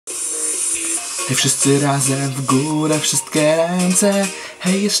Hej, wszyscy razem w górę, wszystkie ręce.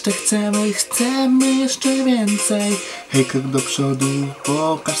 Hej, jeszcze chcemy, chcemy jeszcze więcej. Hej, krok do przodu,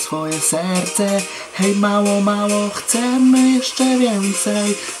 pokaż swoje serce. Hej, mało, mało, chcemy jeszcze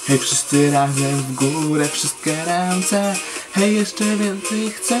więcej. Hej, wszyscy razem w górę, wszystkie ręce. Hej, jeszcze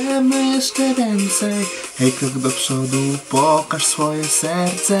więcej, chcemy jeszcze więcej. Hej, krok do przodu, pokaż swoje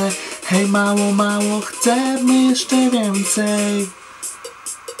serce. Hej, mało, mało, chcemy jeszcze więcej.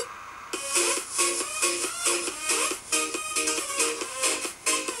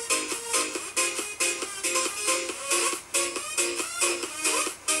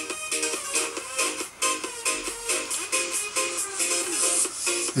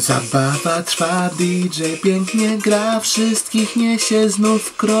 Zabawa trwa, DJ pięknie gra, wszystkich niesie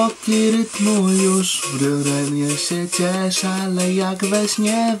znów kroki rytmu już. W rurę się cieszy, ale jak we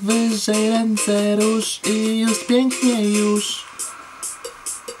śnie, wyżej ręce rusz i już pięknie już.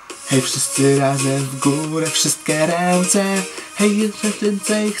 Hej, wszyscy razem w górę, wszystkie ręce. Hej, jeszcze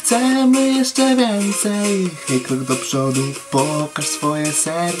więcej, chcemy jeszcze więcej. Hej, krok do przodu, pokaż swoje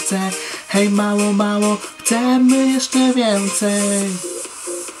serce. Hej, mało, mało, chcemy jeszcze więcej.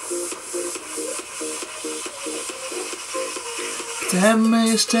 Chcemy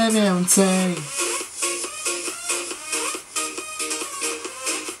jeszcze więcej.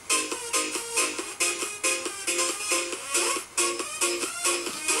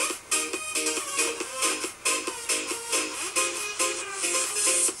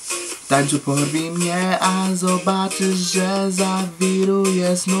 Tańczu, porwij mnie, a zobaczysz, że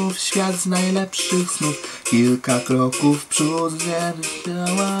zawiruje znów świat z najlepszych snów. Kilka kroków w przód,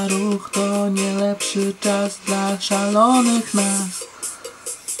 działa ruch, to nie lepszy czas dla szalonych nas.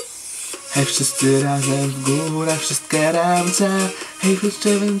 Hej, wszyscy razem w górę, wszystkie ręce. Hej,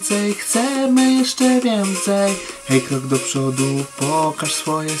 jeszcze więcej, chcemy jeszcze więcej. Hej, krok do przodu, pokaż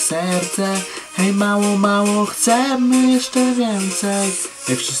swoje serce. Hej, mało, mało, chcemy jeszcze więcej.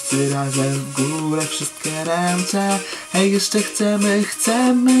 Hej, wszyscy razem w górę, wszystkie ręce. Hej, jeszcze chcemy,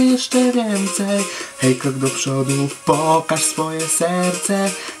 chcemy jeszcze więcej. Hej, krok do przodu, pokaż swoje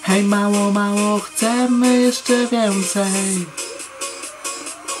serce. Hej, mało, mało, chcemy jeszcze więcej.